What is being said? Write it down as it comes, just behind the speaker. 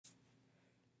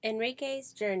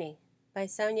Enrique's Journey by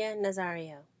Sonia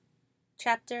Nazario.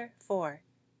 Chapter 4.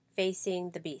 Facing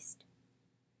the Beast.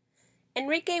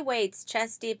 Enrique wades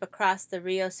chest-deep across the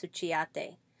Rio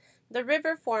Suchiate. The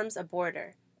river forms a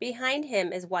border. Behind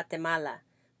him is Guatemala.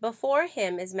 Before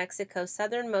him is Mexico's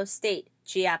southernmost state,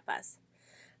 Chiapas.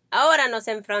 Ahora nos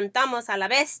enfrentamos a la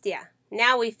bestia.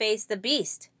 Now we face the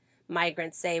beast,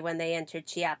 migrants say when they enter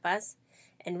Chiapas.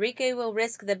 Enrique will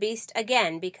risk the beast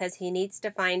again because he needs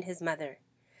to find his mother.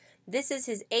 This is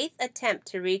his 8th attempt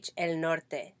to reach El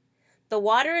Norte. The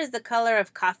water is the color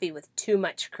of coffee with too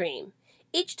much cream.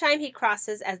 Each time he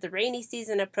crosses as the rainy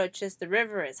season approaches, the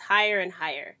river is higher and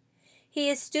higher. He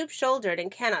is stoop-shouldered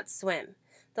and cannot swim.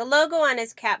 The logo on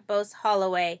his cap boasts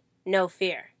Holloway, "No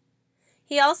fear."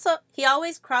 He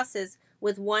always crosses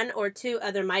with one or two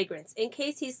other migrants in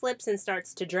case he slips and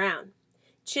starts to drown.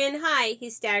 Chin high, he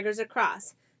staggers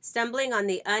across, stumbling on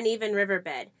the uneven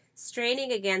riverbed,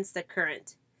 straining against the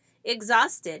current.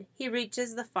 Exhausted, he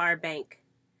reaches the far bank.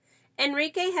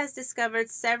 Enrique has discovered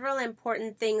several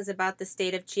important things about the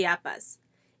state of Chiapas.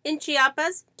 In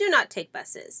Chiapas, do not take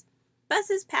buses.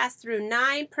 Buses pass through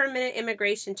 9 permanent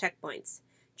immigration checkpoints.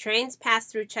 Trains pass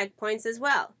through checkpoints as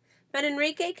well, but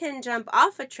Enrique can jump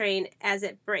off a train as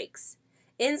it breaks.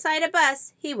 Inside a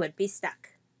bus, he would be stuck.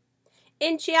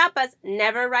 In Chiapas,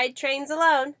 never ride trains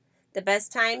alone. The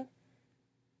best time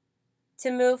to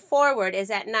move forward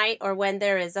is at night or when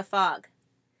there is a fog.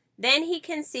 Then he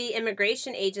can see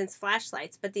immigration agents'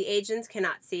 flashlights, but the agents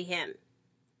cannot see him.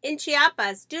 In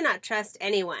Chiapas, do not trust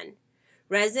anyone.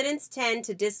 Residents tend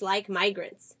to dislike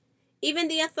migrants. Even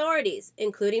the authorities,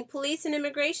 including police and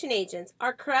immigration agents,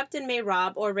 are corrupt and may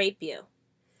rob or rape you.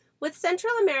 With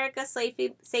Central America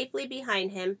safely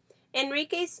behind him,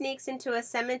 Enrique sneaks into a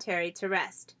cemetery to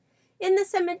rest. In the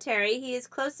cemetery, he is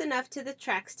close enough to the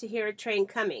tracks to hear a train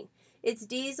coming, its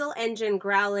diesel engine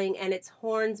growling and its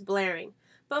horns blaring,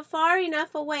 but far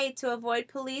enough away to avoid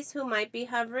police who might be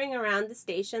hovering around the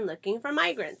station looking for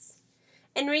migrants.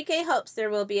 Enrique hopes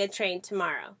there will be a train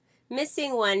tomorrow.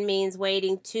 Missing one means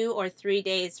waiting 2 or 3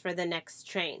 days for the next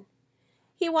train.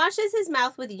 He washes his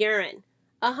mouth with urine,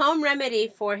 a home remedy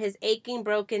for his aching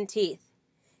broken teeth.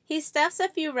 He stuffs a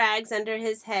few rags under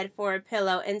his head for a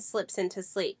pillow and slips into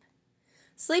sleep.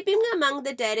 Sleeping among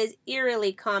the dead is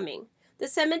eerily calming. The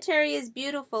cemetery is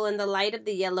beautiful in the light of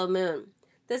the yellow moon.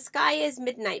 The sky is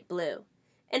midnight blue.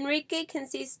 Enrique can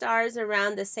see stars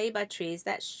around the ceiba trees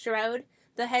that shroud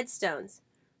the headstones.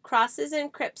 Crosses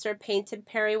and crypts are painted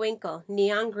periwinkle,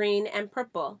 neon green, and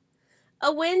purple.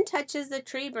 A wind touches the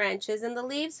tree branches and the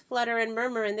leaves flutter and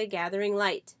murmur in the gathering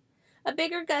light. A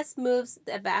bigger gust moves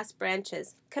the vast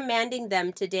branches, commanding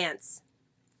them to dance.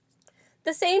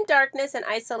 The same darkness and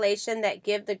isolation that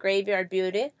give the graveyard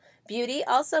beauty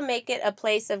also make it a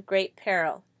place of great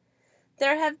peril.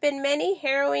 There have been many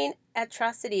harrowing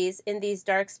atrocities in these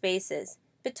dark spaces,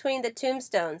 between the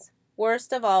tombstones,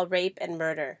 worst of all rape and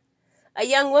murder. A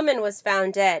young woman was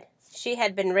found dead. She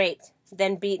had been raped,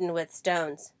 then beaten with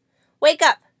stones. "Wake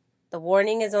up!" The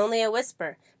warning is only a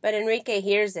whisper, but Enrique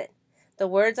hears it. The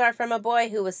words are from a boy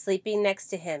who was sleeping next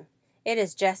to him. It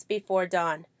is just before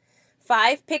dawn.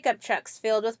 5 pickup trucks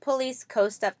filled with police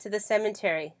coast up to the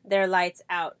cemetery, their lights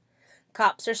out.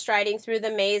 Cops are striding through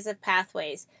the maze of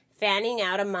pathways, fanning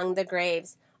out among the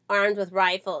graves, armed with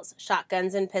rifles,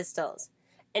 shotguns, and pistols.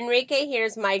 Enrique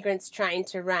hears migrants trying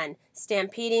to run,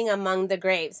 stampeding among the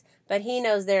graves, but he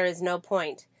knows there is no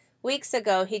point. Weeks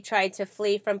ago, he tried to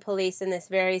flee from police in this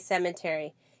very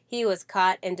cemetery. He was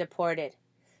caught and deported.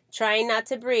 Trying not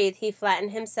to breathe, he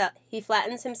flattens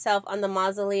himself on the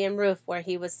mausoleum roof where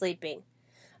he was sleeping.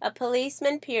 A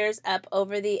policeman peers up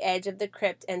over the edge of the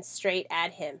crypt and straight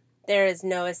at him. There is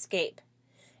no escape.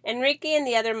 Enrique and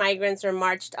the other migrants are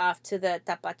marched off to the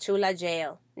Tapachula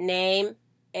jail. Name,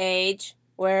 age,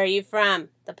 where are you from?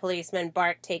 The policeman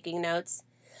barked, taking notes.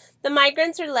 The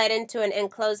migrants are led into an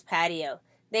enclosed patio.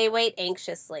 They wait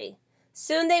anxiously.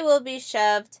 Soon they will be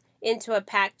shoved into a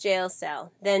packed jail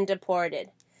cell, then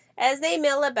deported. As they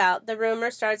mill about, the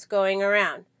rumor starts going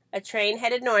around. A train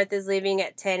headed north is leaving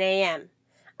at 10 a.m.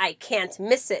 "I can't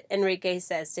miss it," Enrique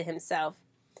says to himself.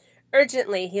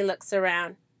 Urgently, he looks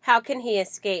around. How can he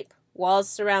escape? Walls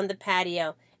surround the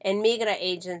patio, and Migra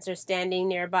agents are standing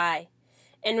nearby.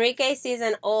 Enrique sees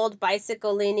an old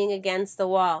bicycle leaning against the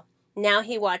wall. Now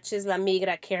he watches La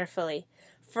Migra carefully.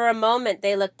 For a moment,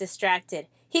 they look distracted.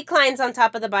 He climbs on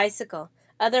top of the bicycle.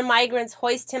 Other migrants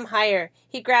hoist him higher.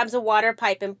 He grabs a water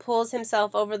pipe and pulls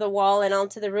himself over the wall and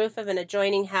onto the roof of an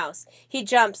adjoining house. He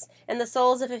jumps, and the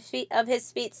soles of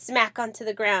his feet smack onto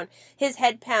the ground. His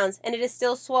head pounds, and it is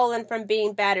still swollen from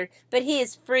being battered, but he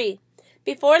is free.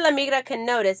 Before La Migra can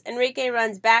notice, Enrique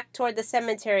runs back toward the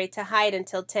cemetery to hide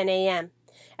until 10 a.m.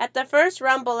 At the first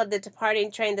rumble of the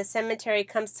departing train, the cemetery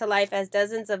comes to life as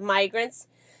dozens of migrants,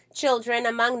 children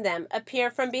among them, appear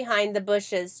from behind the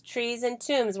bushes, trees, and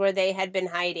tombs where they had been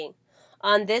hiding.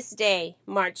 On this day,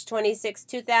 March 26,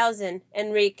 2000,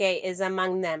 Enrique is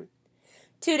among them.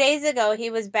 2 days ago, he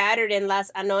was battered in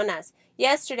Las Anonas.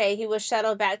 Yesterday, he was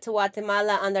shuttled back to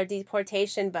Guatemala on their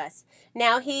deportation bus.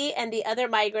 Now he and the other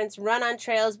migrants run on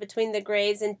trails between the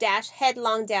graves and dash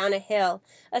headlong down a hill.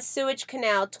 A sewage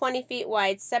canal 20 feet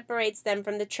wide separates them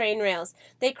from the train rails.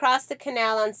 They cross the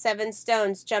canal on 7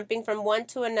 stones, jumping from one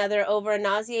to another over a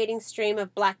nauseating stream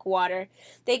of black water.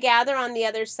 They gather on the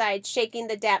other side, shaking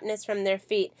the dampness from their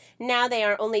feet. Now they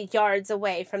are only yards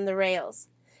away from the rails.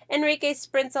 Enrique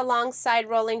sprints alongside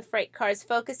rolling freight cars,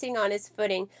 focusing on his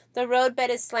footing. The roadbed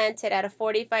is slanted at a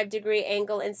 45-degree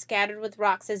angle and scattered with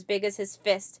rocks as big as his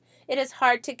fist. It is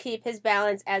hard to keep his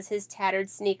balance as his tattered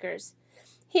sneakers.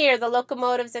 Here, the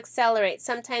locomotives accelerate,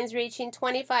 sometimes reaching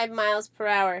 25 miles per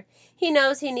hour. He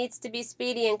knows he needs to be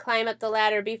speedy and climb up the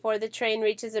ladder before the train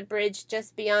reaches a bridge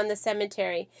just beyond the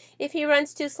cemetery. If he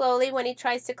runs too slowly when he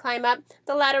tries to climb up,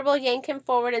 the ladder will yank him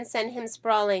forward and send him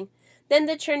sprawling. Then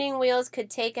the churning wheels could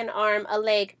take an arm, a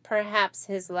leg, perhaps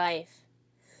his life.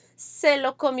 Se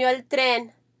lo comió el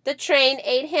tren. The train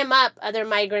ate him up, other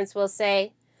migrants will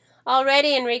say.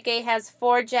 Already Enrique has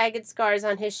 4 jagged scars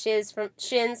on his shins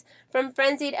from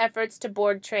frenzied efforts to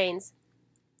board trains.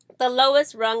 The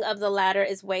lowest rung of the ladder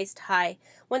is waist high.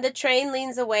 When the train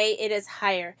leans away, it is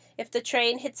higher. If the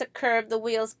train hits a curve, the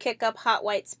wheels kick up hot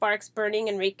white sparks, burning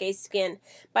Enrique's skin.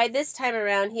 By this time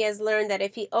around, he has learned that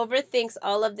if he overthinks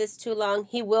all of this too long,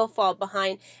 he will fall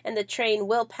behind, and the train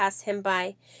will pass him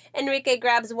by. Enrique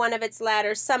grabs one of its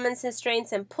ladders, summons his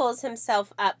strength, and pulls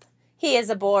himself up. He is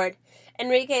aboard.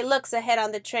 Enrique looks ahead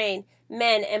on the train.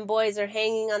 Men and boys are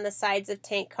hanging on the sides of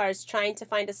tank cars, trying to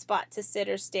find a spot to sit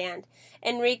or stand.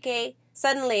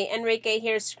 Suddenly, Enrique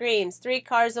hears screams. 3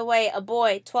 cars away, a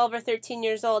boy, 12 or 13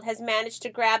 years old, has managed to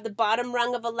grab the bottom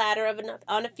rung of a ladder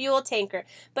on a fuel tanker,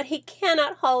 but he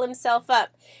cannot haul himself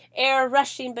up. Air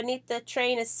rushing beneath the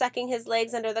train is sucking his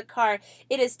legs under the car.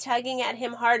 It is tugging at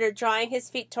him harder, drawing his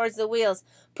feet towards the wheels.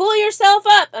 "Pull yourself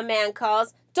up," a man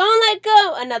calls. "Don't let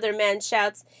go," another man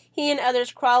shouts. He and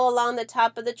others crawl along the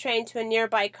top of the train to a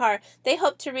nearby car. They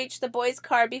hope to reach the boy's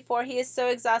car before he is so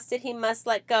exhausted he must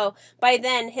let go. By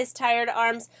then, his tired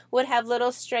arms would have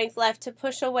little strength left to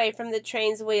push away from the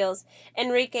train's wheels.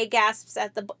 Enrique gasps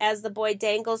as the boy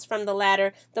dangles from the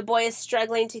ladder. The boy is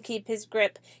struggling to keep his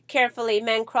grip. Carefully,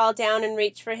 men crawl down and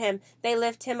reach for him. They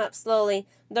lift him up slowly.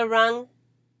 The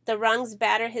rungs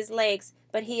batter his legs,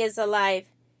 but he is alive.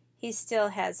 He still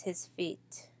has his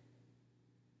feet.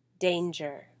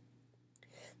 Danger.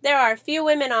 There are few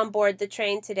women on board the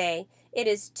train today. It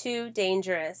is too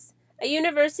dangerous. A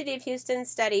University of Houston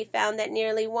study found that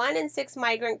nearly 1 in 6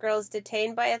 migrant girls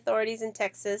detained by authorities in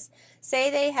Texas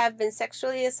say they have been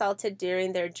sexually assaulted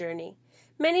during their journey.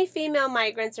 Many female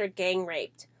migrants are gang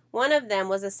raped. One of them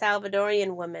was a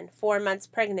Salvadorian woman, 4 months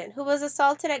pregnant, who was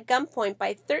assaulted at gunpoint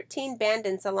by 13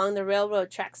 bandits along the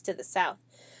railroad tracks to the south.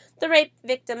 The rape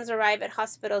victims arrive at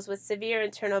hospitals with severe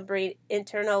internal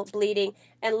bleeding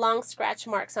and long scratch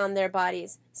marks on their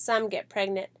bodies. Some get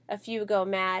pregnant. A few go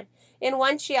mad. In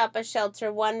one Chiapas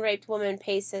shelter, one raped woman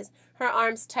paces, her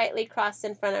arms tightly crossed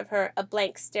in front of her, a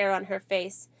blank stare on her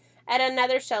face. At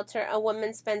another shelter, a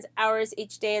woman spends hours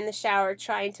each day in the shower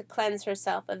trying to cleanse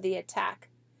herself of the attack.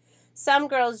 Some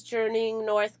girls journeying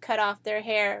north cut off their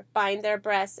hair, bind their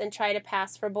breasts, and try to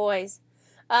pass for boys.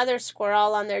 Others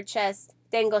scrawl on their chests,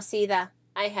 "Tengo sida,"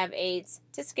 I have AIDS,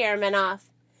 to scare men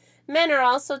off. Men are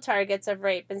also targets of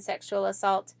rape and sexual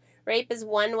assault. Rape is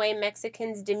one way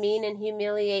Mexicans demean and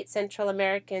humiliate Central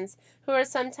Americans, who are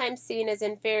sometimes seen as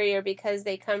inferior because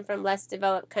they come from less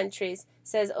developed countries,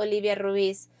 says Olivia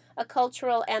Ruiz, a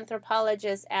cultural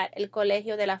anthropologist at El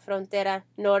Colegio de la Frontera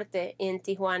Norte in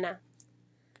Tijuana.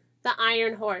 The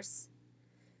Iron Horse.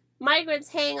 Migrants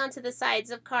hang onto the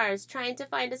sides of cars, trying to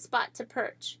find a spot to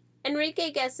perch. Enrique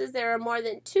guesses there are more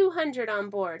than 200 on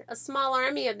board, a small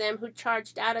army of them who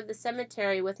charged out of the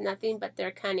cemetery with nothing but their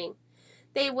cunning.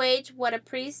 They wage what a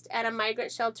priest at a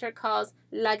migrant shelter calls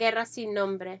La Guerra Sin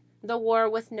Nombre, the war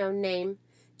with no name.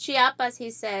 Chiapas, he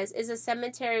says, is a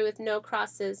cemetery with no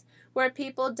crosses, where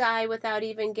people die without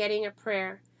even getting a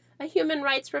prayer. A human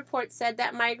rights report said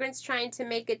that migrants trying to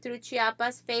make it through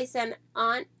Chiapas face an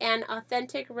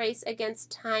authentic race against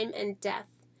time and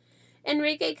death.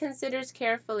 Enrique considers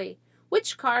carefully.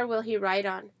 Which car will he ride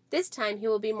on? This time he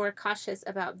will be more cautious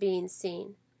about being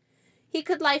seen. He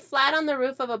could lie flat on the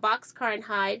roof of a boxcar and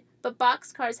hide, but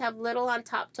boxcars have little on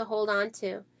top to hold on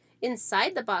to.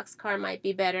 Inside the boxcar might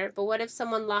be better, but what if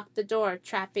someone locked the door,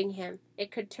 trapping him? It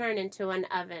could turn into an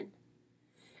oven.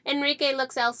 Enrique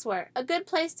looks elsewhere. A good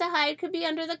place to hide could be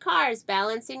under the cars,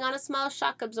 balancing on a small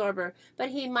shock absorber, but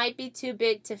he might be too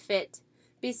big to fit.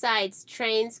 Besides,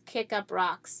 trains kick up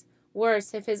rocks.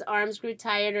 Worse, if his arms grew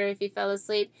tired or if he fell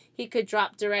asleep, he could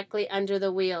drop directly under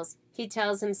the wheels. He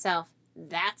tells himself,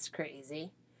 that's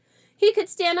crazy. He could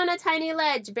stand on a tiny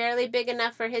ledge, barely big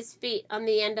enough for his feet, on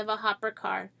the end of a hopper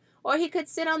car. Or he could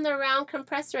sit on the round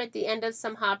compressor at the end of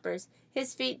some hoppers,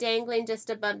 his feet dangling just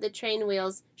above the train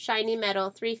wheels, shiny metal,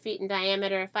 3 feet in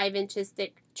diameter, 5 inches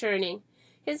thick, churning.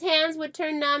 His hands would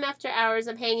turn numb after hours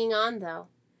of hanging on, though.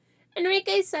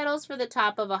 Enrique settles for the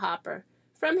top of a hopper.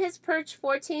 From his perch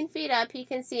 14 feet up, he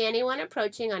can see anyone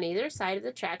approaching on either side of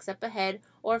the tracks up ahead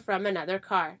or from another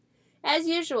car. As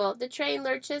usual, the train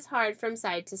lurches hard from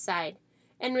side to side.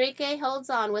 Enrique holds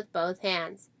on with both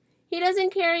hands. He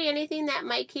doesn't carry anything that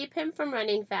might keep him from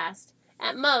running fast.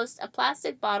 At most, a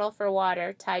plastic bottle for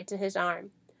water tied to his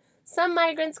arm. Some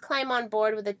migrants climb on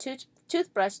board with a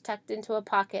toothbrush tucked into a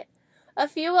pocket. A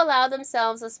few allow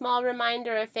themselves a small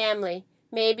reminder of family,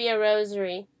 maybe a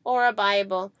rosary, or a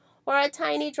Bible, or a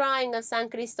tiny drawing of San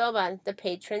Cristobal, the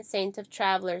patron saint of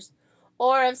travelers,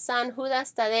 or of San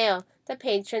Judas Tadeo, the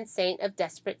patron saint of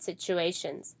desperate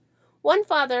situations. One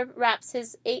father wraps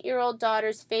his 8-year-old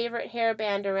daughter's favorite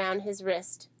hairband around his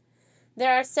wrist.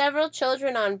 There are several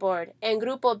children on board, and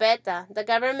Grupo Beta, the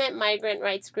government migrant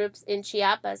rights group in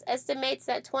Chiapas, estimates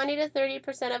that 20 to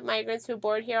 30% of migrants who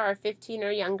board here are 15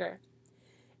 or younger.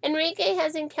 Enrique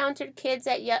has encountered kids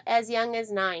as young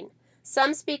as 9.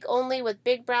 Some speak only with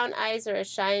big brown eyes or a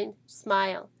shy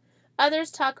smile. Others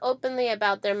talk openly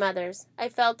about their mothers. I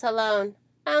felt alone.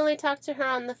 I only talked to her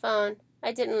on the phone.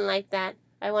 I didn't like that.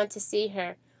 I want to see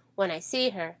her. When I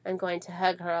see her, I'm going to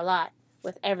hug her a lot,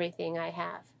 with everything I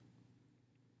have.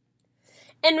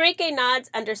 Enrique nods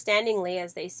understandingly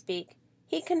as they speak.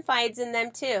 He confides in them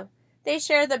too. They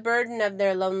share the burden of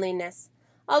their loneliness.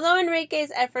 Although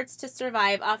Enrique's efforts to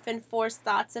survive often force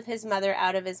thoughts of his mother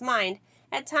out of his mind,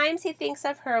 at times he thinks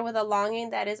of her with a longing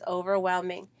that is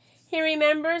overwhelming. He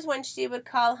remembers when she would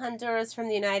call Honduras from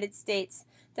the United States,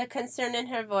 the concern in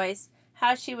her voice,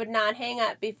 how she would not hang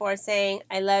up before saying,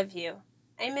 I love you.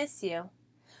 I miss you.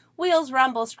 Wheels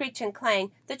rumble, screech, and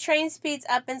clang. The train speeds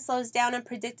up and slows down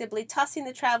unpredictably, tossing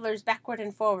the travelers backward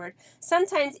and forward.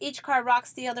 Sometimes each car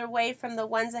rocks the other way from the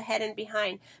ones ahead and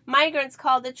behind. Migrants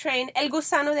call the train El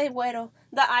Gusano de Güero,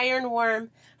 the iron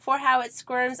worm, for how it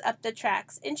squirms up the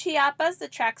tracks. In Chiapas, the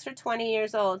tracks are 20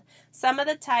 years old. Some of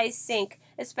the ties sink,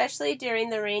 especially during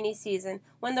the rainy season,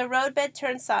 when the roadbed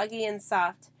turns soggy and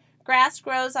soft. Grass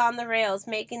grows on the rails,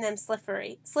 making them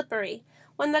slippery.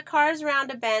 When the cars round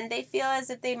a bend, they feel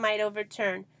as if they might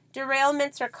overturn.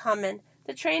 Derailments are common.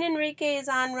 The train Enrique is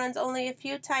on runs only a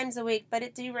few times a week, but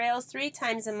it derails 3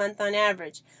 times a month on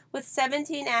average, with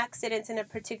 17 accidents in a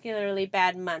particularly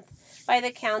bad month, by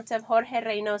the count of Jorge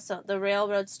Reynoso, the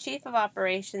railroad's chief of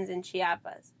operations in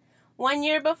Chiapas. 1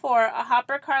 year before, a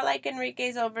hopper car like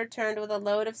Enrique's overturned with a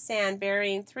load of sand,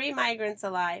 burying 3 migrants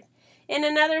alive. In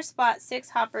another spot,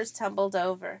 6 hoppers tumbled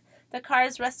over. The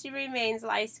car's rusty remains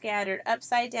lie scattered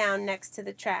upside down next to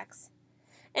the tracks.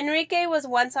 Enrique was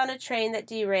once on a train that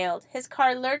derailed. His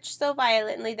car lurched so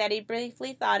violently that he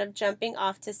briefly thought of jumping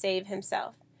off to save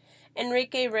himself.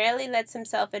 Enrique rarely lets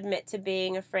himself admit to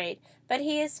being afraid, but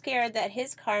he is scared that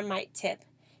his car might tip.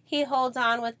 He holds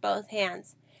on with both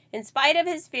hands. In spite of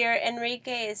his fear,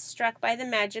 Enrique is struck by the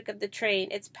magic of the train,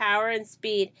 its power and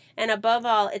speed, and above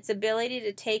all, its ability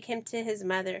to take him to his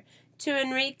mother. To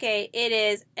Enrique, it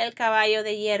is El Caballo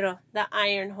de Hierro, the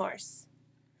iron horse.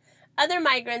 Other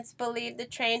migrants believe the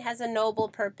train has a noble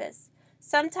purpose.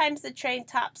 Sometimes the train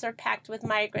tops are packed with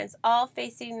migrants, all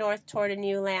facing north toward a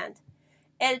new land.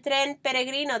 El Tren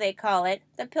Peregrino, they call it,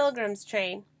 the pilgrim's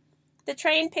train. The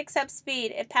train picks up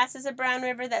speed. It passes a brown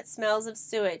river that smells of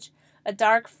sewage. A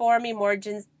dark form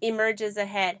emerges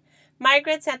ahead.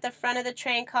 Migrants at the front of the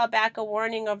train call back a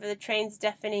warning over the train's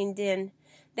deafening din.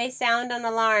 They sound an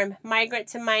alarm, migrant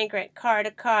to migrant, car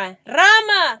to car.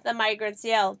 Rama! The migrants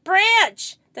yell.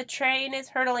 Branch! The train is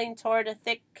hurtling toward a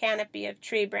thick canopy of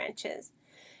tree branches.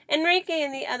 Enrique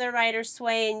and the other riders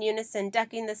sway in unison,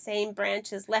 ducking the same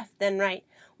branches left then right.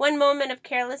 One moment of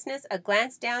carelessness, a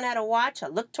glance down at a watch, a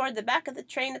look toward the back of the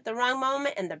train at the wrong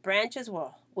moment, and the branches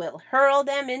will hurl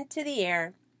them into the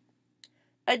air.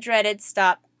 A dreaded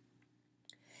stop.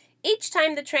 Each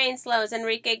time the train slows,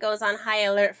 Enrique goes on high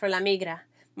alert for La Migra.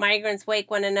 Migrants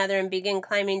wake one another and begin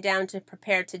climbing down to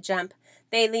prepare to jump.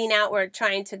 They lean outward,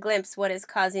 trying to glimpse what is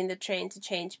causing the train to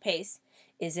change pace.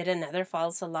 Is it another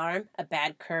false alarm, a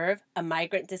bad curve, a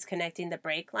migrant disconnecting the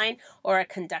brake line, or a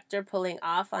conductor pulling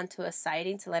off onto a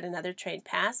siding to let another train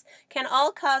pass? Can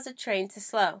all cause a train to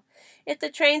slow. If the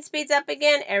train speeds up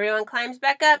again, everyone climbs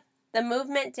back up. The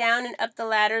movement down and up the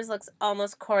ladders looks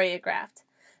almost choreographed.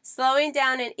 Slowing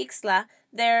down in Ixtla,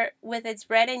 there with its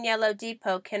red and yellow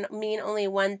depot, can mean only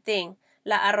one thing.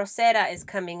 La Arrocera is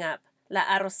coming up. La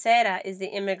Arrocera is the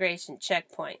immigration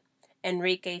checkpoint.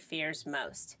 Enrique fears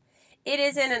most. It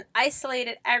is in an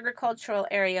isolated agricultural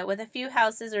area with a few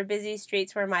houses or busy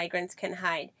streets where migrants can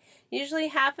hide. Usually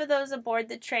half of those aboard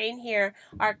the train here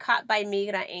are caught by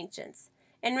migra agents.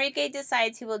 Enrique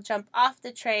decides he will jump off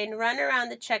the train, run around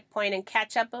the checkpoint, and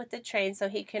catch up with the train so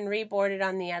he can reboard it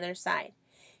on the other side.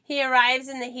 He arrives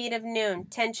in the heat of noon.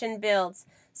 Tension builds.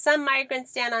 Some migrants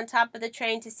stand on top of the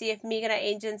train to see if migra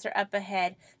agents are up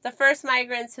ahead. The first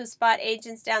migrants who spot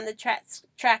agents down the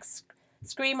tracks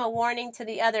scream a warning to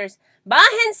the others.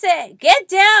 Bájense! Get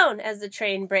down! As the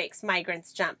train brakes,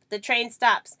 migrants jump. The train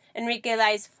stops. Enrique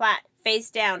lies flat,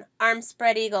 face down, arms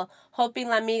spread eagle, hoping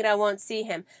La Migra won't see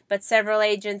him, but several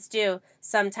agents do.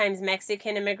 Sometimes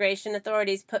Mexican immigration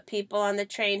authorities put people on the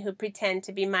train who pretend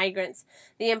to be migrants.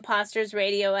 The imposters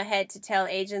radio ahead to tell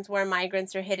agents where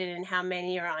migrants are hidden and how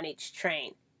many are on each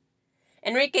train.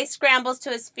 Enrique scrambles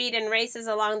to his feet and races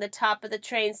along the top of the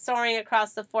train, soaring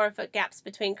across the 4-foot gaps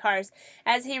between cars.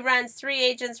 As he runs, 3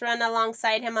 agents run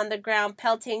alongside him on the ground,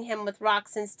 pelting him with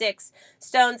rocks and sticks.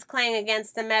 Stones clang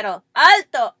against the metal.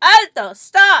 Alto! Alto!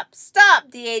 Stop!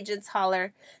 Stop! The agents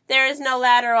holler. There is no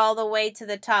ladder all the way to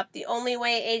the top. The only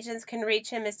way agents can reach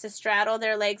him is to straddle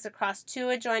their legs across 2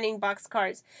 adjoining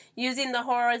boxcars, using the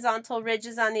horizontal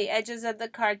ridges on the edges of the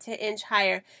car to inch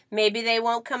higher. Maybe they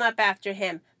won't come up after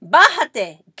him.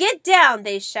 Bájate! Get down!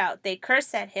 They shout. They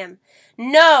curse at him.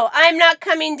 No, I'm not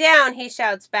coming down, he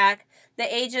shouts back.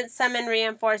 The agents summon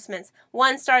reinforcements.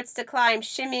 One starts to climb,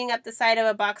 shimmying up the side of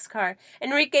a boxcar.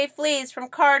 Enrique flees from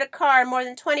car to car, more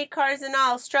than 20 cars in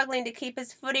all, struggling to keep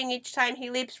his footing each time he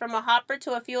leaps from a hopper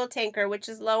to a fuel tanker, which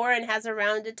is lower and has a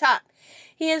rounded top.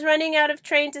 He is running out of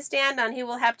train to stand on. He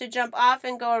will have to jump off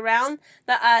and go around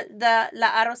the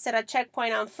La Arrocera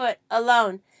checkpoint on foot,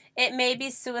 alone. It may be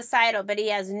suicidal, but he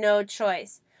has no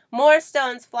choice. More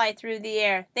stones fly through the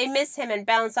air. They miss him and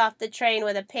bounce off the train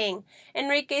with a ping.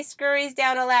 Enrique scurries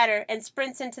down a ladder and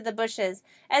sprints into the bushes.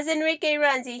 As Enrique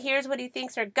runs, he hears what he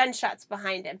thinks are gunshots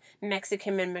behind him.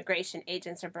 Mexican immigration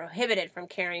agents are prohibited from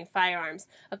carrying firearms.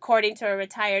 According to a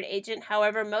retired agent,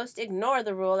 however, most ignore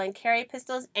the rule and carry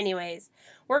pistols anyways.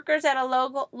 Workers at a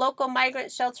local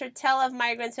migrant shelter tell of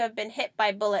migrants who have been hit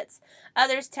by bullets.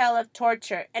 Others tell of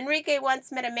torture. Enrique once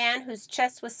met a man whose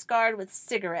chest was scarred with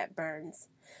cigarette burns.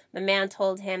 The man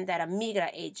told him that a migra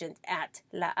agent at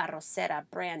La Arrocera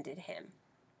branded him.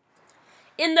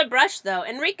 In the brush, though,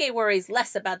 Enrique worries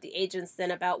less about the agents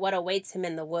than about what awaits him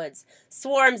in the woods.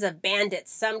 Swarms of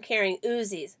bandits, some carrying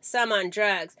Uzis, some on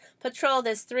drugs, patrol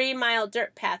this 3-mile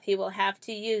dirt path he will have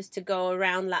to use to go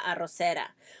around La Arrocera.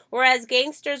 Whereas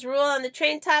gangsters rule on the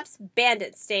train tops,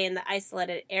 bandits stay in the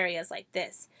isolated areas like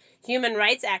this. Human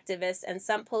rights activists and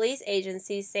some police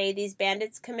agencies say these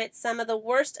bandits commit some of the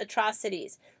worst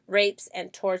atrocities, rapes,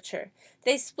 and torture.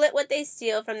 They split what they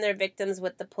steal from their victims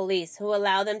with the police, who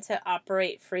allow them to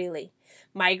operate freely.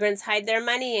 Migrants hide their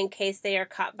money in case they are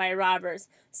caught by robbers.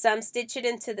 Some stitch it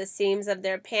into the seams of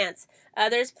their pants.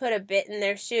 Others put a bit in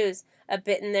their shoes, a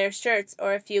bit in their shirts,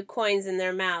 or a few coins in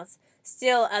their mouths.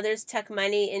 Still, others tuck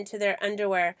money into their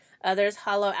underwear. Others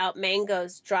hollow out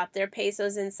mangoes, drop their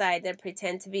pesos inside, then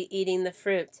pretend to be eating the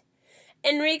fruit.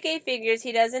 Enrique figures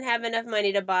he doesn't have enough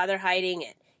money to bother hiding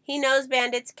it. He knows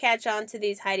bandits catch on to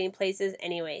these hiding places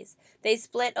anyways. They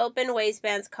split open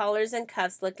waistbands, collars, and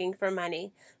cuffs looking for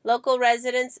money. Local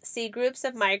residents see groups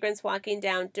of migrants walking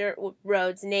down dirt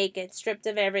roads naked, stripped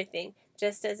of everything,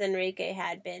 just as Enrique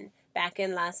had been, back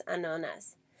in Las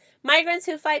Anonas. Migrants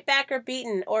who fight back are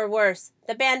beaten, or worse.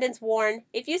 The bandits warn,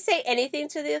 if you say anything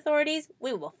to the authorities,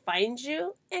 we will find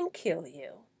you and kill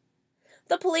you.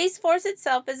 The police force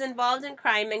itself is involved in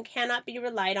crime and cannot be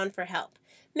relied on for help.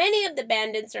 Many of the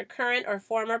bandits are current or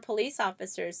former police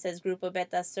officers, says Grupo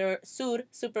Beta Sur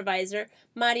supervisor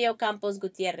Mario Campos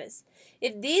Gutierrez.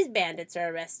 If these bandits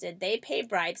are arrested, they pay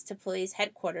bribes to police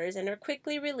headquarters and are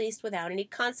quickly released without any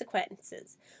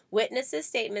consequences. Witnesses'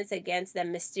 statements against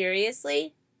them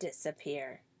mysteriously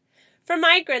disappear. For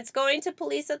migrants, going to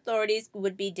police authorities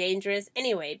would be dangerous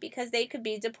anyway because they could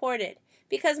be deported.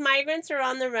 Because migrants are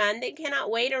on the run, they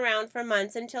cannot wait around for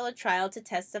months until a trial to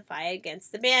testify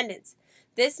against the bandits.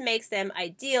 This makes them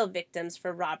ideal victims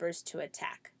for robbers to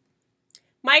attack.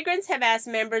 Migrants have asked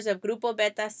members of Grupo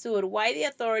Beta Sur why the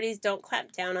authorities don't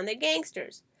clamp down on the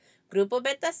gangsters. Grupo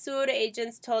Beta Sur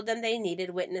agents told them they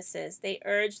needed witnesses. They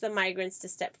urged the migrants to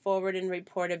step forward and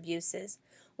report abuses.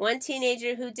 One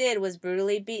teenager who did was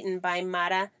brutally beaten by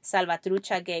Mara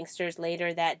Salvatrucha gangsters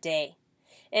later that day.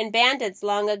 And bandits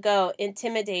long ago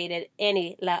intimidated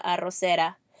any La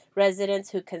Arrocera residents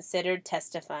who considered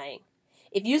testifying.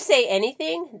 If you say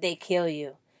anything, they kill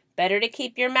you. Better to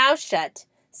keep your mouth shut,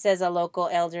 says a local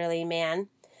elderly man,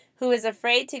 who is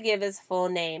afraid to give his full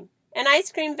name. An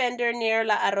ice cream vendor near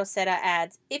La Arrocera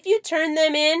adds, if you turn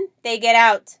them in, they get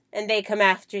out, and they come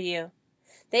after you.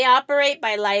 They operate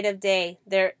by light of day.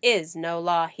 There is no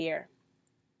law here.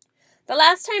 The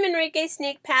last time Enrique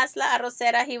sneaked past La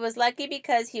Arrocera, he was lucky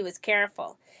because he was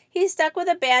careful. He stuck with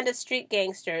a band of street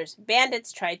gangsters.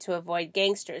 Bandits try to avoid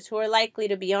gangsters who are likely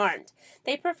to be armed.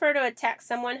 They prefer to attack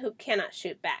someone who cannot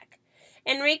shoot back.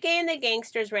 Enrique and the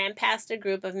gangsters ran past a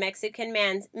group of Mexican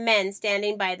men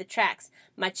standing by the tracks,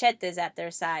 machetes at their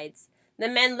sides. The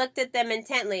men looked at them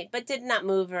intently, but did not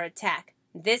move or attack.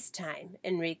 This time,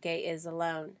 Enrique is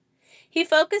alone. He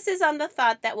focuses on the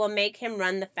thought that will make him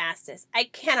run the fastest. I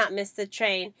cannot miss the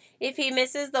train. If he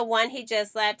misses the one he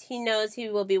just left, he knows he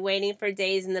will be waiting for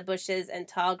days in the bushes and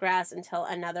tall grass until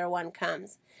another one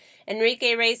comes.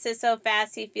 Enrique races so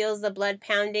fast he feels the blood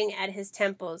pounding at his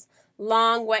temples.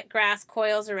 Long, wet grass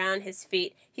coils around his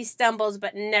feet. He stumbles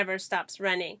but never stops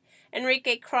running.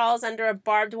 Enrique crawls under a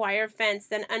barbed wire fence,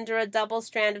 then under a double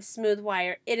strand of smooth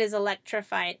wire. It is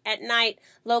electrified. At night,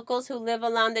 locals who live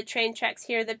along the train tracks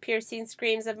hear the piercing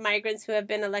screams of migrants who have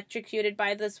been electrocuted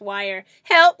by this wire.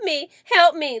 Help me!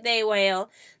 Help me! They wail.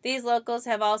 These locals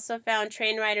have also found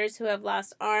train riders who have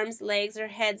lost arms, legs, or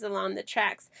heads along the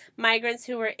tracks. Migrants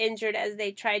who were injured as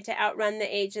they tried to outrun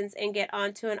the agents and get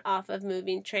onto and off of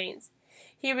moving trains.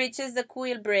 He reaches the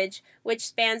Cuil Bridge, which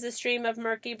spans a stream of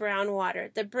murky brown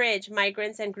water. The bridge,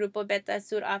 migrants and Grupo Beta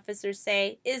Sur officers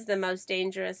say, is the most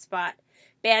dangerous spot.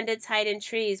 Bandits hide in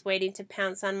trees, waiting to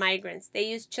pounce on migrants. They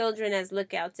use children as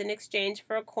lookouts in exchange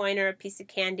for a coin or a piece of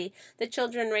candy. The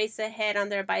children race ahead on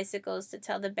their bicycles to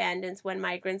tell the bandits when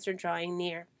migrants are drawing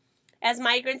near. As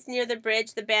migrants near the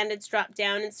bridge, the bandits drop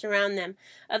down and surround them.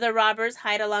 Other robbers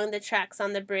hide along the tracks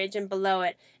on the bridge and below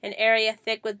it, an area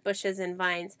thick with bushes and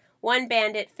vines. One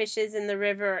bandit fishes in the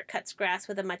river or cuts grass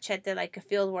with a machete like a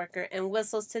field worker and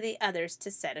whistles to the others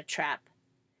to set a trap.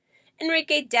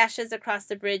 Enrique dashes across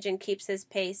the bridge and keeps his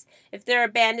pace. If there are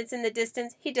bandits in the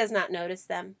distance, he does not notice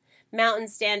them.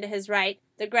 Mountains stand to his right,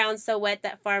 the ground so wet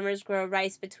that farmers grow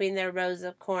rice between their rows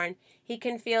of corn. He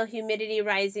can feel humidity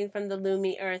rising from the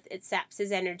loomy earth. It saps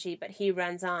his energy, but he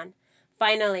runs on.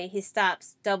 Finally, he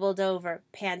stops, doubled over,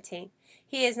 panting.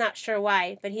 He is not sure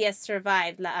why, but he has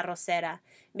survived La Arrocera.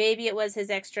 Maybe it was his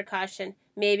extra caution.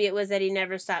 Maybe it was that he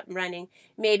never stopped running.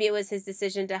 Maybe it was his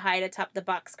decision to hide atop the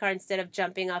boxcar instead of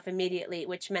jumping off immediately,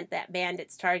 which meant that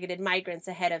bandits targeted migrants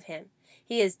ahead of him.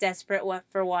 He is desperate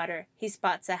for water. He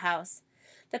spots a house.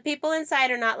 The people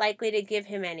inside are not likely to give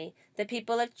him any. The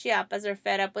people of Chiapas are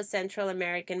fed up with Central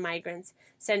American migrants.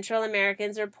 Central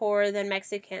Americans are poorer than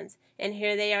Mexicans, and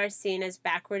here they are seen as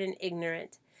backward and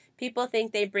ignorant. People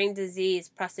think they bring disease,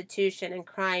 prostitution, and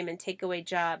crime and take away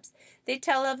jobs. They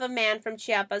tell of a man from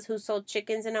Chiapas who sold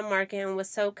chickens in a market and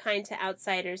was so kind to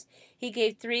outsiders. He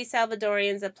gave 3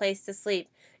 Salvadorians a place to sleep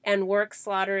and work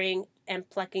slaughtering and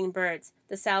plucking birds.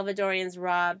 The Salvadorians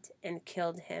robbed and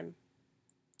killed him.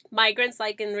 Migrants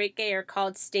like Enrique are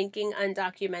called stinking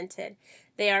undocumented.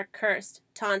 They are cursed,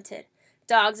 taunted.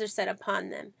 Dogs are set upon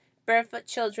them. Barefoot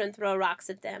children throw rocks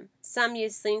at them. Some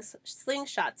use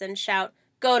slingshots and shout,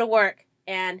 "Go to work,"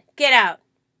 and "Get out!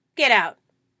 Get out!"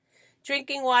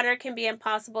 Drinking water can be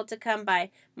impossible to come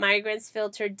by. Migrants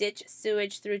filter ditch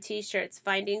sewage through T-shirts.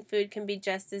 Finding food can be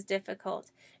just as difficult.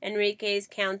 Enrique is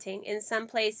counting. In some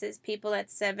places, people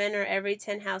at 7 or every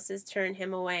 10 houses turn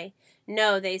him away.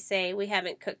 No, they say, we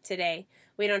haven't cooked today.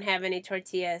 We don't have any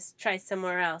tortillas. Try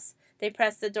somewhere else. They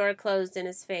press the door closed in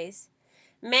his face.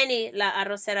 Many La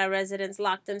Arrocera residents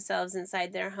lock themselves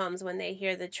inside their homes when they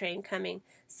hear the train coming.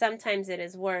 Sometimes it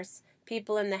is worse.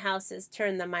 People in the houses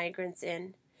turn the migrants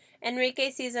in.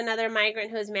 Enrique sees another migrant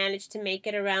who has managed to make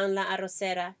it around La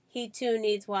Arrocera. He too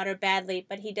needs water badly,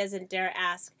 but he doesn't dare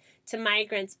ask. To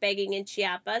migrants, begging in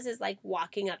Chiapas is like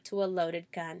walking up to a loaded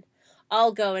gun.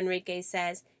 "I'll go," Enrique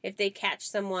says. "If they catch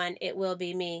someone, it will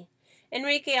be me."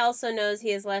 Enrique also knows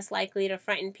he is less likely to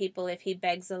frighten people if he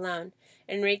begs alone.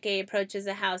 Enrique approaches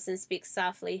a house and speaks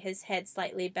softly, his head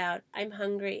slightly bowed. "I'm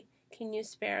hungry. Can you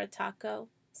spare a taco?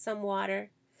 Some water?"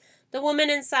 The woman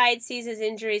inside sees his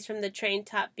injuries from the train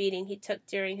top beating he took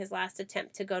during his last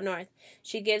attempt to go north.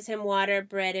 She gives him water,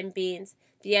 bread, and beans.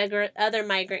 The other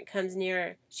migrant comes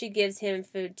nearer. She gives him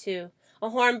food, too. A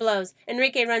horn blows.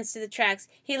 Enrique runs to the tracks.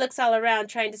 He looks all around,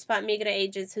 trying to spot migra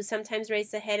agents who sometimes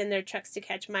race ahead in their trucks to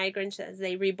catch migrants as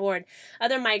they reboard.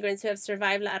 Other migrants who have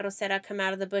survived La Arrocera come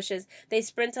out of the bushes. They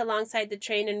sprint alongside the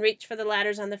train and reach for the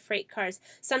ladders on the freight cars.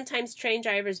 Sometimes train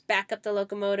drivers back up the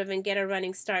locomotive and get a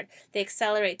running start. They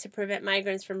accelerate to prevent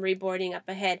migrants from reboarding up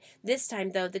ahead. This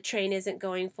time, though, the train isn't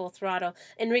going full throttle.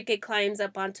 Enrique climbs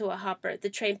up onto a hopper.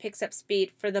 The train picks up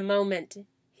speed. For the moment,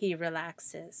 he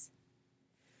relaxes.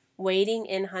 Waiting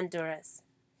in Honduras.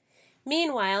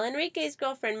 Meanwhile, Enrique's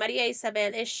girlfriend, Maria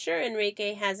Isabel, is sure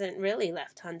Enrique hasn't really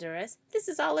left Honduras. This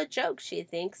is all a joke, she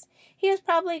thinks. He has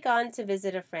probably gone to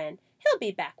visit a friend. He'll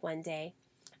be back one day.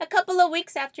 A couple of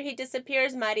weeks after he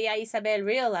disappears, Maria Isabel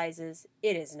realizes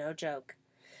it is no joke.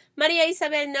 Maria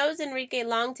Isabel knows Enrique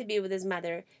longed to be with his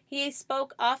mother. He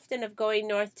spoke often of going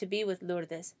north to be with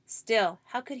Lourdes. Still,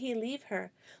 how could he leave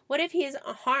her? What if he is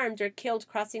harmed or killed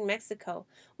crossing Mexico?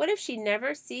 What if she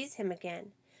never sees him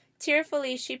again?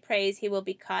 Tearfully, she prays he will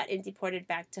be caught and deported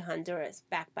back to Honduras,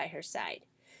 back by her side.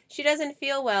 She doesn't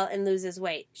feel well and loses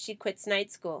weight. She quits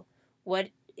night school. What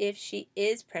if she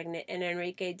is pregnant and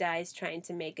Enrique dies trying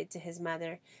to make it to his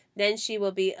mother? Then she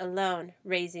will be alone,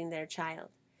 raising their child.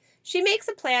 She makes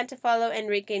a plan to follow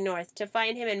Enrique north, to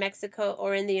find him in Mexico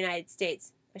or in the United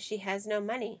States, but she has no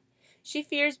money. She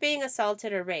fears being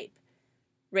assaulted or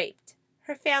raped.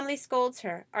 Her family scolds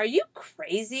her. Are you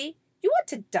crazy? You want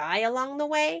to die along the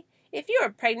way? If you are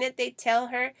pregnant, they tell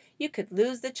her, you could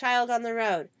lose the child on the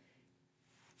road.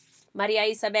 Maria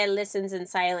Isabel listens in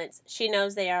silence. She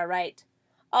knows they are right.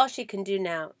 All she can do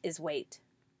now is wait.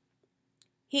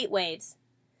 Heat waves.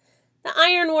 The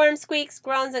iron worm squeaks,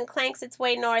 groans, and clanks its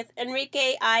way north.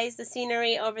 Enrique eyes the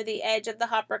scenery over the edge of the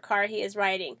hopper car he is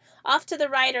riding. Off to the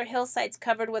right are hillsides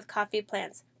covered with coffee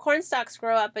plants. Cornstalks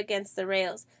grow up against the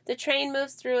rails. The train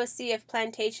moves through a sea of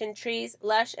plantation trees,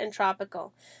 lush and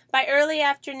tropical. By early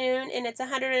afternoon, in its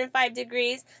 105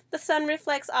 degrees, the sun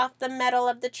reflects off the metal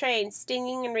of the train,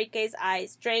 stinging Enrique's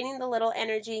eyes, draining the little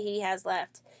energy he has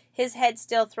left. His head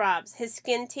still throbs. His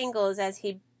skin tingles as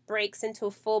he breaks into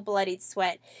a full-bloodied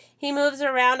sweat. He moves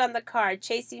around on the car,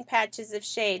 chasing patches of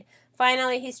shade.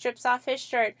 Finally, he strips off his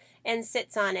shirt and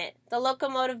sits on it. The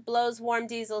locomotive blows warm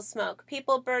diesel smoke.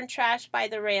 People burn trash by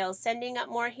the rails, sending up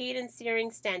more heat and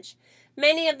searing stench.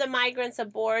 Many of the migrants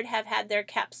aboard have had their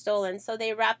caps stolen, so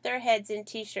they wrap their heads in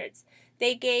T-shirts.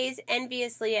 They gaze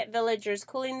enviously at villagers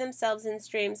cooling themselves in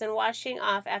streams and washing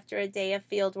off after a day of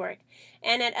field work,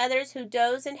 and at others who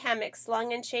doze in hammocks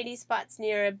slung in shady spots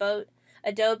near a boat,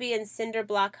 adobe and cinder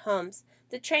block homes.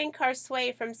 The train cars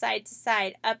sway from side to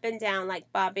side, up and down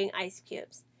like bobbing ice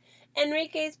cubes.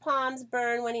 Enrique's palms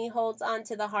burn when he holds on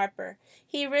to the hopper.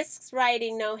 He risks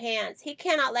riding no hands. He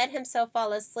cannot let himself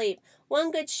fall asleep. One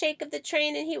good shake of the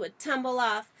train and he would tumble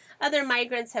off. Other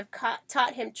migrants have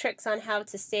taught him tricks on how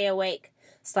to stay awake.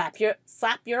 Slap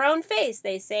your own face,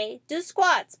 they say. Do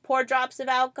squats. Pour drops of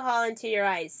alcohol into your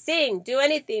eyes. Sing. Do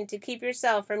anything to keep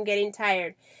yourself from getting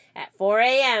tired. At 4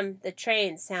 a.m., the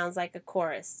train sounds like a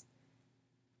chorus.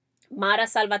 Mara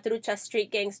Salvatrucha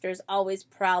street gangsters always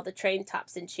prowl the train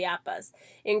tops in Chiapas,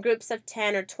 in groups of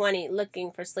 10 or 20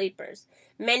 looking for sleepers.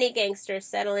 Many gangsters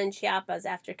settle in Chiapas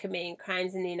after committing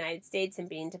crimes in the United States and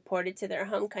being deported to their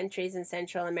home countries in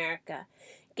Central America.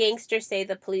 Gangsters say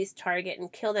the police target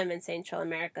and kill them in Central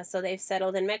America, so they've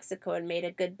settled in Mexico and made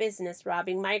a good business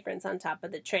robbing migrants on top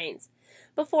of the trains.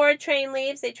 Before a train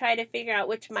leaves, they try to figure out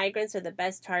which migrants are the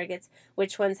best targets,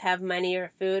 which ones have money or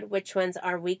food, which ones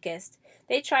are weakest.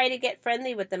 They try to get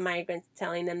friendly with the migrants,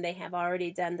 telling them they have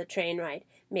already done the train ride.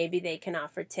 Maybe they can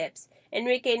offer tips.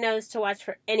 Enrique knows to watch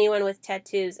for anyone with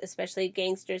tattoos, especially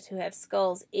gangsters who have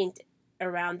skulls inked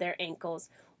around their ankles.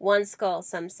 One skull,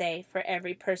 some say, for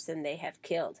every person they have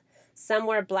killed. Some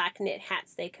wear black knit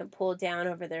hats they can pull down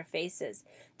over their faces.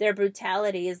 Their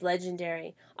brutality is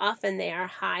legendary. Often they are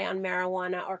high on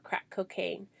marijuana or crack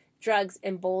cocaine. Drugs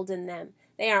embolden them.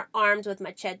 They are armed with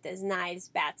machetes, knives,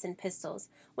 bats, and pistols.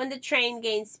 When the train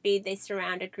gains speed, they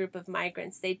surround a group of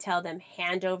migrants. They tell them,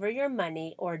 hand over your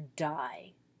money or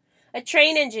die. A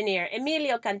train engineer,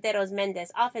 Emilio Canteros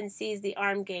Mendez, often sees the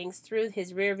armed gangs through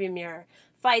his rearview mirror.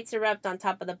 Fights erupt on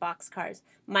top of the boxcars.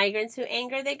 Migrants who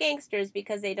anger the gangsters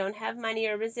because they don't have money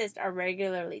or resist are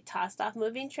regularly tossed off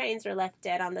moving trains or left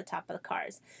dead on the top of the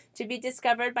cars, to be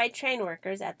discovered by train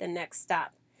workers at the next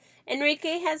stop.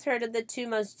 Enrique has heard of the two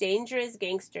most dangerous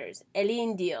gangsters, El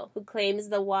Indio, who claims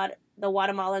the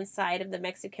Guatemalan side of the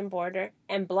Mexican border,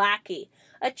 and Blackie,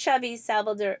 a chubby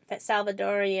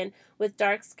Salvadorian with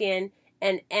dark skin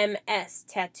and MS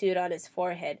tattooed on his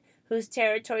forehead, whose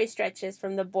territory stretches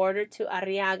from the border to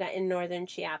Arriaga in northern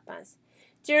Chiapas.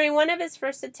 During one of his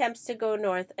first attempts to go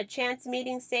north, a chance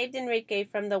meeting saved Enrique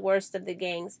from the worst of the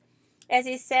gangs. As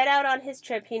he set out on his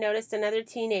trip, he noticed another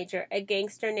teenager, a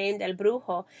gangster named El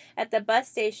Brujo, at the bus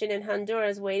station in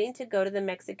Honduras waiting to go to the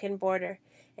Mexican border.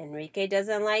 Enrique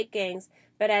doesn't like gangs,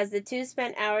 but as the two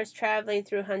spent hours traveling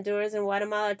through Honduras and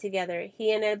Guatemala together,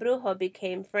 he and El Brujo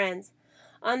became friends.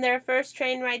 On their first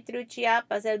train ride through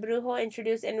Chiapas, El Brujo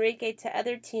introduced Enrique to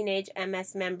other teenage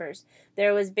MS members.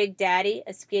 There was Big Daddy,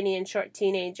 a skinny and short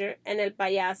teenager, and El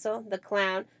Payaso, the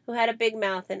clown, who had a big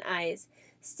mouth and eyes.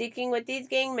 Sticking with these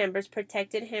gang members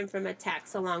protected him from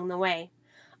attacks along the way.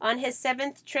 On his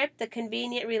 7th trip, the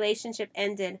convenient relationship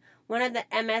ended. One of the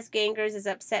MS gangers is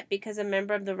upset because a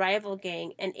member of the rival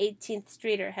gang, an 18th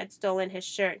Streeter, had stolen his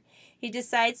shirt. He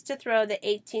decides to throw the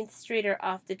 18th Streeter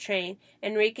off the train.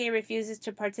 Enrique refuses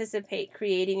to participate,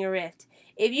 creating a rift.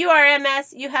 If you are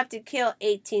MS, you have to kill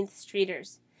 18th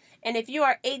Streeters. And if you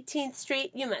are 18th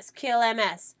Street, you must kill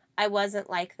MS. I wasn't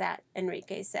like that,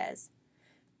 Enrique says.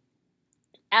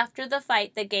 After the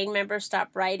fight, the gang members stop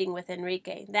riding with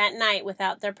Enrique. That night,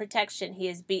 without their protection, he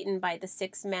is beaten by the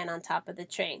 6 men on top of the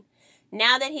train.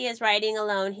 Now that he is riding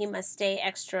alone, he must stay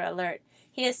extra alert.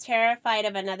 He is terrified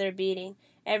of another beating.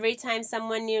 Every time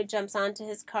someone new jumps onto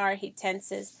his car, he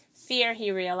tenses. Fear,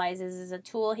 he realizes, is a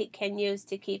tool he can use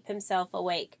to keep himself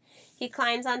awake. He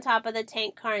climbs on top of the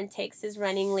tank car and takes his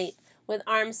running leap. With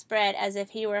arms spread as if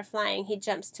he were flying, he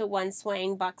jumps to one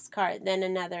swaying boxcar, then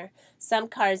another. Some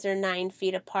cars are 9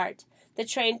 feet apart. The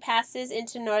train passes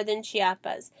into northern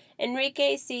Chiapas.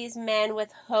 Enrique sees men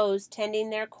with hoes tending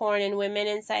their corn and women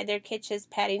inside their kitchens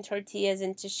patting tortillas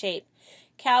into shape.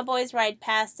 Cowboys ride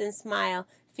past and smile.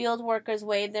 Field workers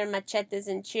wave their machetes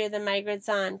and cheer the migrants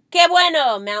on. Que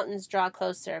bueno! Mountains draw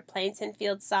closer. Plains and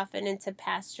fields soften into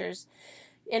pastures.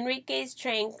 Enrique's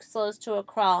train slows to a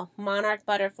crawl. Monarch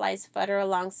butterflies flutter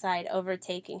alongside,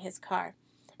 overtaking his car.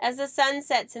 As the sun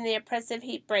sets and the oppressive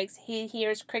heat breaks, he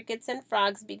hears crickets and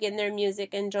frogs begin their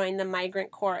music and join the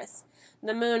migrant chorus.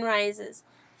 The moon rises.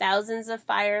 Thousands of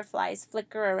fireflies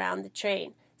flicker around the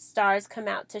train. Stars come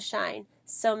out to shine.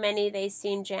 So many they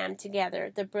seem jammed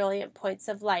together, the brilliant points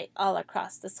of light all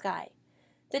across the sky.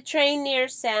 The train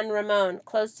nears San Ramon,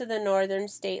 close to the northern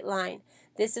state line.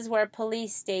 This is where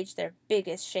police stage their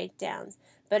biggest shakedowns,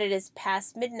 but it is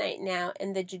past midnight now,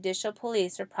 and the judicial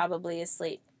police are probably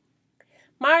asleep.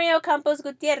 Mario Campos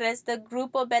Gutierrez, the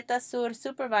Grupo Beta Sur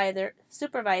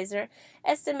supervisor,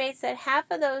 estimates that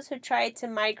half of those who tried to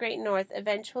migrate north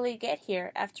eventually get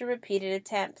here after repeated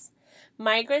attempts.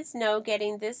 Migrants know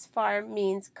getting this far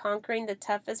means conquering the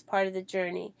toughest part of the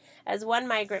journey. As one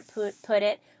migrant put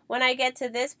it, when I get to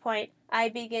this point, I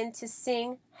begin to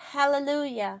sing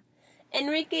Hallelujah.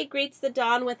 Enrique greets the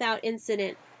dawn without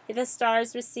incident. The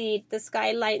stars recede, the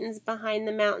sky lightens behind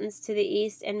the mountains to the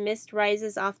east, and mist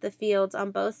rises off the fields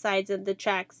on both sides of the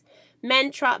tracks.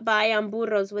 Men trot by on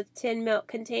burros with tin milk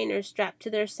containers strapped to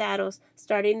their saddles,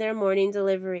 starting their morning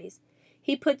deliveries.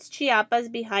 He puts Chiapas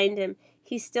behind him.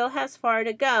 He still has far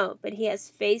to go, but he has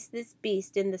faced this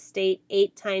beast in the state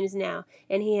 8 times now,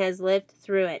 and he has lived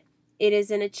through it. It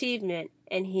is an achievement,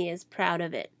 and he is proud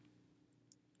of it.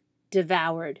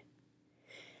 Devoured.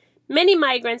 Many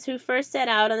migrants who first set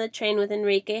out on the train with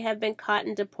Enrique have been caught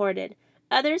and deported.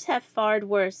 Others have fared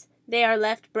worse. They are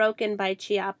left broken by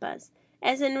Chiapas.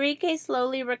 As Enrique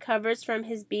slowly recovers from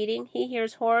his beating, he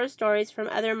hears horror stories from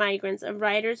other migrants of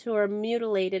riders who are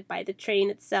mutilated by the train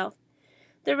itself.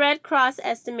 The Red Cross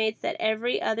estimates that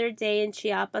every other day in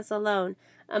Chiapas alone,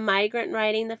 a migrant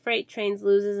riding the freight trains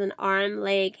loses an arm,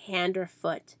 leg, hand, or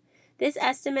foot. This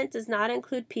estimate does not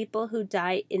include people who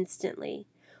die instantly.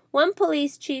 One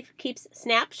police chief keeps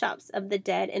snapshots of the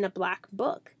dead in a black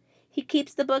book. He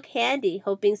keeps the book handy,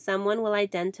 hoping someone will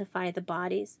identify the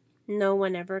bodies. No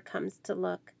one ever comes to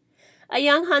look. A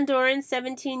young Honduran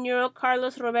 17-year-old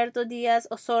Carlos Roberto Diaz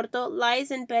Osorto lies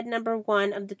in bed number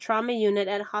 1 of the trauma unit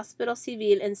at Hospital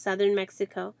Civil in southern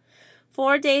Mexico.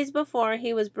 4 days before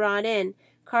he was brought in,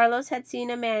 Carlos had seen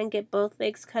a man get both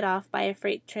legs cut off by a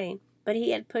freight train, but he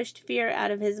had pushed fear out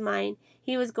of his mind.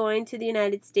 He was going to the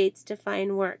United States to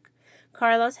find work.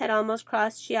 Carlos had almost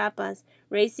crossed Chiapas.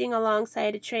 Racing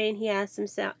alongside a train, he asked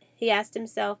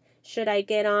himself, should I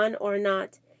get on or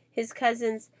not? His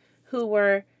cousins who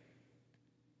were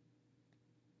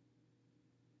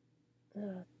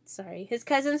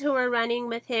running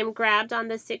with him grabbed on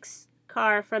the 6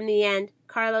 car from the end.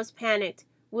 Carlos panicked.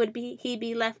 Would he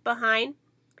be left behind?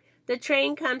 The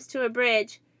train comes to a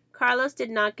bridge. Carlos did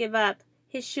not give up.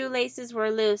 His shoelaces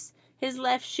were loose. His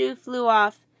left shoe flew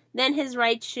off. Then his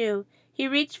right shoe. He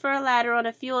reached for a ladder on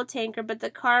a fuel tanker, but the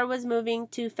car was moving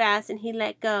too fast and he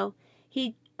let go.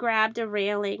 He grabbed a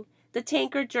railing. The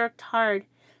tanker jerked hard.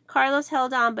 Carlos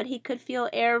held on, but he could feel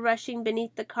air rushing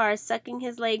beneath the car, sucking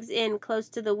his legs in close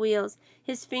to the wheels.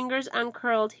 His fingers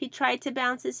uncurled. He tried to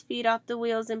bounce his feet off the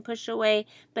wheels and push away,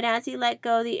 but as he let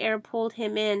go, the air pulled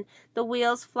him in. The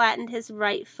wheels flattened his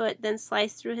right foot, then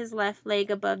sliced through his left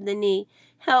leg above the knee.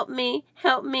 "Help me!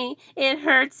 Help me! It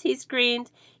hurts!" he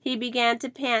screamed. He began to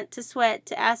pant, to sweat,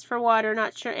 to ask for water,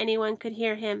 not sure anyone could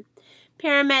hear him.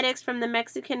 Paramedics from the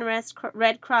Mexican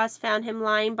Red Cross found him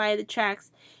lying by the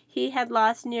tracks. He had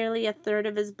lost nearly a third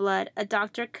of his blood. A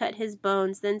doctor cut his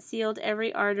bones, then sealed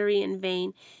every artery and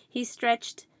vein. He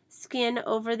stretched skin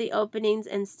over the openings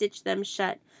and stitched them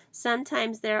shut.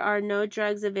 Sometimes there are no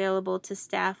drugs available to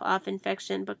stave off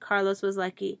infection, but Carlos was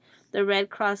lucky. The Red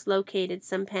Cross located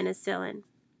some penicillin.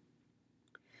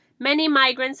 Many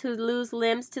migrants who lose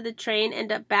limbs to the train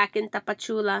end up back in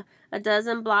Tapachula, a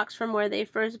dozen blocks from where they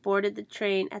first boarded the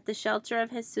train, at the shelter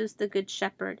of Jesus the Good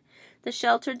Shepherd. The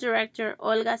shelter director,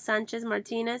 Olga Sanchez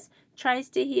Martinez, tries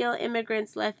to heal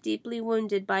immigrants left deeply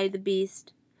wounded by the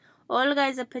beast. Olga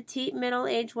is a petite,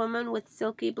 middle-aged woman with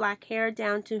silky black hair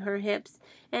down to her hips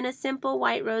and a simple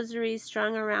white rosary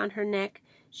strung around her neck.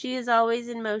 She is always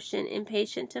in motion,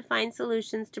 impatient to find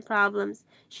solutions to problems.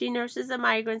 She nurses the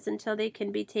migrants until they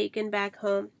can be taken back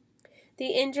home.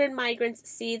 The injured migrants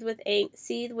seethe with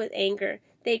anger.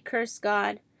 They curse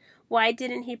God. Why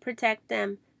didn't he protect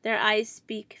them? Their eyes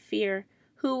speak fear.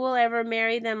 Who will ever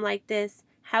marry them like this?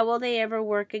 How will they ever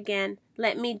work again?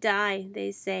 Let me die,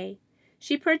 they say.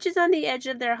 She perches on the edge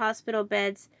of their hospital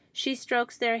beds. She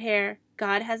strokes their hair.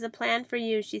 God has a plan for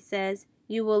you, she says.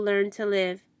 You will learn to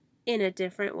live in a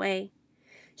different way.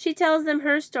 She tells them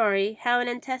her story, how an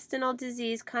intestinal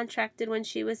disease contracted when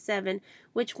she was 7,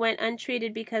 which went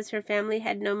untreated because her family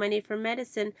had no money for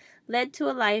medicine, led to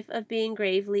a life of being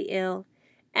gravely ill.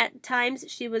 At times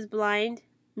she was blind,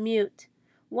 mute.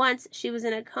 Once she was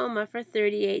in a coma for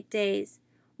 38 days.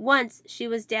 Once she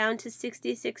was down to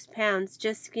 66 pounds,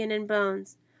 just skin and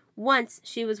bones. Once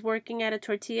she was working at a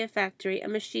tortilla factory. A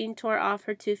machine tore off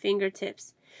her 2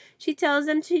 fingertips. She tells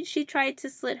them she tried to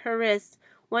slit her wrists.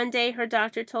 One day her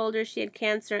doctor told her she had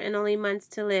cancer and only months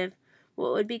to live.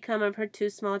 What would become of her 2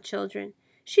 small children?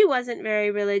 She wasn't very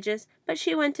religious, but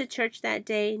she went to church that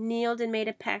day, kneeled and made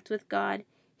a pact with God.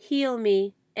 Heal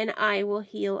me, and I will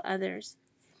heal others.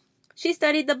 She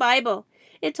studied the Bible.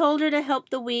 It told her to help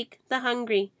the weak, the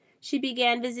hungry. She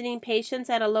began visiting patients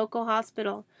at a local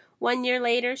hospital. 1 year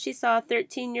later, she saw a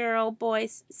 13-year-old boy,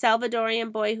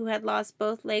 Salvadorian boy, who had lost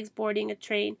both legs boarding a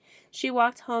train. She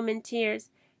walked home in tears.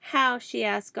 How, she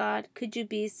asked God, could you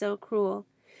be so cruel?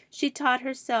 She taught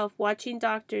herself, watching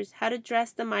doctors, how to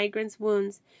dress the migrants'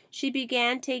 wounds. She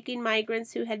began taking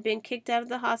migrants who had been kicked out of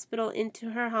the hospital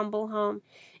into her humble home.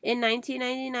 In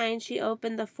 1999, she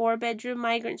opened the 4-bedroom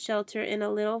migrant shelter in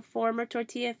a little former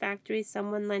tortilla factory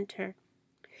someone lent her.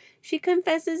 She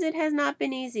confesses it has not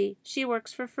been easy. She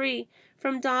works for free,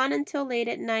 from dawn until late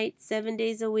at night, 7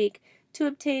 days a week, to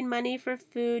obtain money for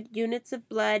food, units of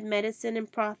blood, medicine,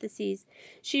 and prostheses.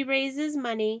 She raises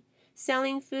money,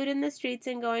 selling food in the streets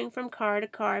and going from car to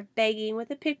car, begging,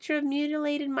 with a picture of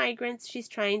mutilated migrants she's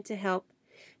trying to help.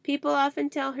 People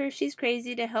often tell her she's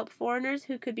crazy to help foreigners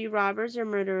who could be robbers or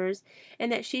murderers,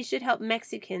 and that she should help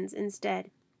Mexicans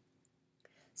instead.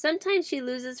 Sometimes she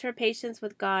loses her patience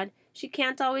with God. She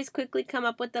can't always quickly come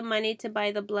up with the money to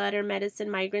buy the blood or medicine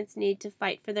migrants need to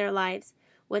fight for their lives.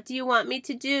 What do you want me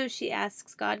to do? She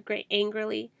asks God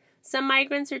angrily. Some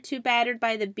migrants are too battered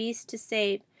by the beast to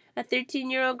save. A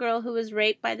 13-year-old girl who was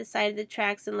raped by the side of the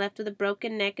tracks and left with a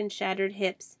broken neck and shattered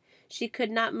hips. She could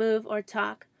not move or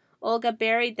talk. Olga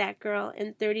buried that girl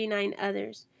and 39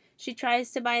 others. She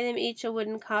tries to buy them each a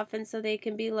wooden coffin so they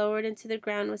can be lowered into the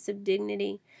ground with some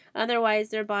dignity. Otherwise,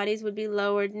 their bodies would be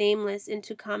lowered, nameless,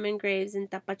 into common graves in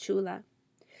Tapachula.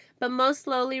 But most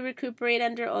slowly recuperate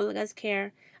under Olga's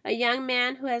care. A young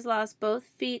man who has lost both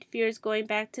feet fears going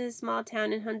back to his small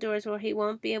town in Honduras where he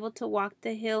won't be able to walk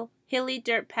the hilly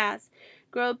dirt paths,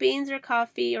 grow beans or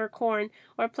coffee or corn,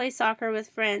 or play soccer with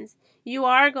friends. You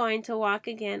are going to walk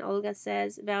again, Olga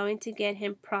says, vowing to get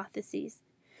him prostheses.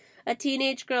 A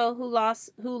teenage girl who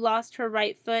lost her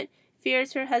right foot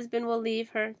fears her husband will leave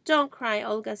her. Don't cry,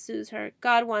 Olga soothes her.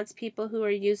 God wants people who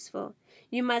are useful.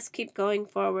 You must keep going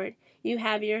forward. You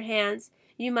have your hands.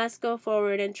 You must go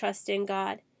forward and trust in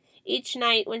God. Each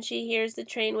night when she hears the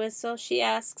train whistle, she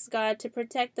asks God to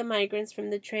protect the migrants from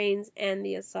the trains and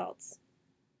the assaults.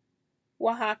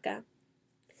 Oaxaca.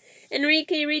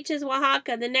 Enrique reaches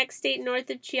Oaxaca, the next state north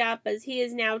of Chiapas. He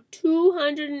is now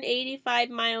 285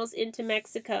 miles into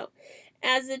Mexico.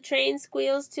 As the train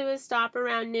squeals to a stop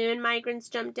around noon, migrants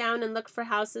jump down and look for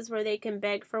houses where they can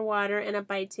beg for water and a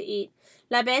bite to eat.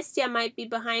 La Bestia might be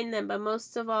behind them, but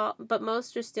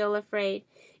most are still afraid.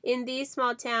 In these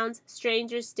small towns,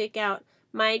 strangers stick out.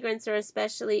 Migrants are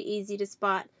especially easy to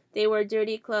spot. They wear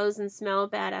dirty clothes and smell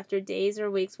bad after days or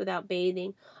weeks without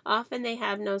bathing. Often they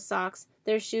have no socks.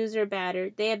 Their shoes are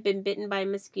battered. They have been bitten by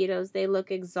mosquitoes. They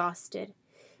look exhausted.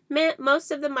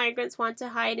 Most of the migrants want to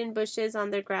hide in bushes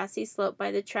on the grassy slope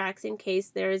by the tracks in case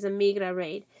there is a migra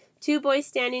raid. Two boys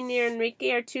standing near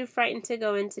Enrique are too frightened to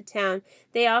go into town.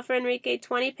 They offer Enrique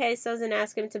 20 pesos and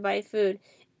ask him to buy food.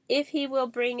 If he will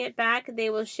bring it back, they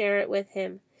will share it with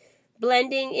him.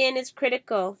 Blending in is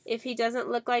critical. If he doesn't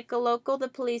look like a local, the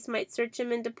police might search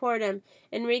him and deport him.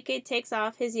 Enrique takes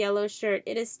off his yellow shirt.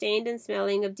 It is stained and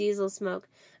smelling of diesel smoke.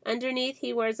 Underneath,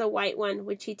 he wears a white one,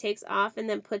 which he takes off and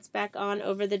then puts back on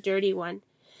over the dirty one.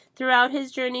 Throughout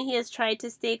his journey, he has tried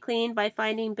to stay clean by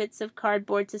finding bits of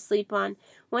cardboard to sleep on.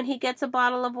 When he gets a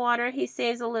bottle of water, he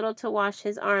saves a little to wash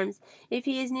his arms. If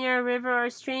he is near a river or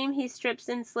stream, he strips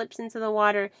and slips into the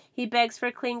water. He begs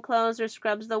for clean clothes or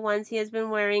scrubs the ones he has been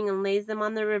wearing and lays them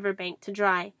on the riverbank to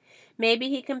dry. Maybe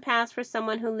he can pass for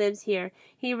someone who lives here.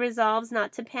 He resolves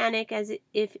not to panic as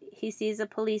if he sees a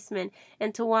policeman,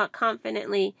 and to walk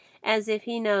confidently as if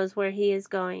he knows where he is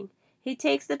going. He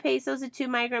takes the pesos the two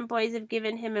migrant boys have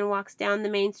given him and walks down the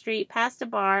main street, past a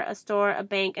bar, a store, a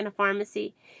bank, and a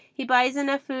pharmacy. He buys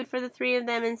enough food for the three of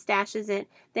them and stashes it.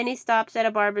 Then he stops at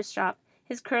a barber's shop.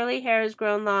 His curly hair has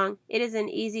grown long. It is an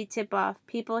easy tip-off.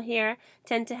 People here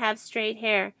tend to have straight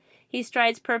hair. He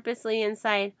strides purposely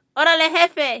inside. "Órale,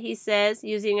 jefe," he says,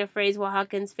 using a phrase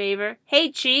Oaxacans favor.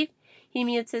 "Hey, chief." He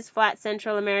mutes his flat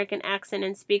Central American accent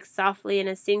and speaks softly in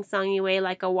a sing-songy way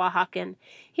like a Oaxacan.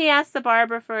 He asks the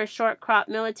barber for a short-cropped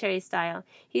military style.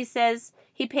 He says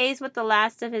he pays with the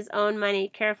last of his own money,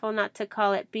 careful not to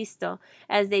call it pisto,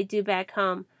 as they do back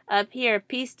home. Up here,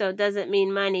 pisto doesn't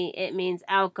mean money, it means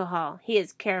alcohol. He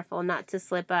is careful not to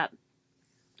slip up.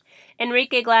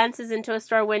 Enrique glances into a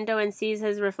store window and sees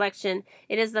his reflection.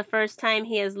 It is the first time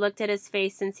he has looked at his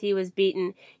face since he was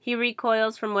beaten. He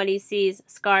recoils from what he sees,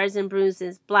 scars and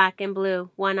bruises, black and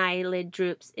blue. One eyelid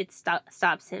droops. It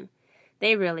stops him.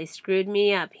 "They really screwed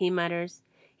me up," he mutters.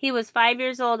 He was 5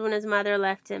 years old when his mother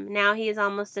left him. Now he is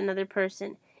almost another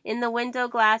person. In the window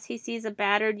glass he sees a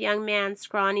battered young man,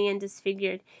 scrawny and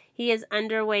disfigured. He is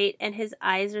underweight and his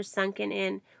eyes are sunken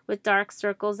in, with dark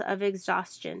circles of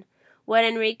exhaustion. What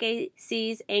Enrique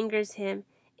sees angers him.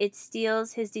 It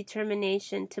steels his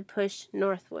determination to push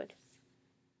northward.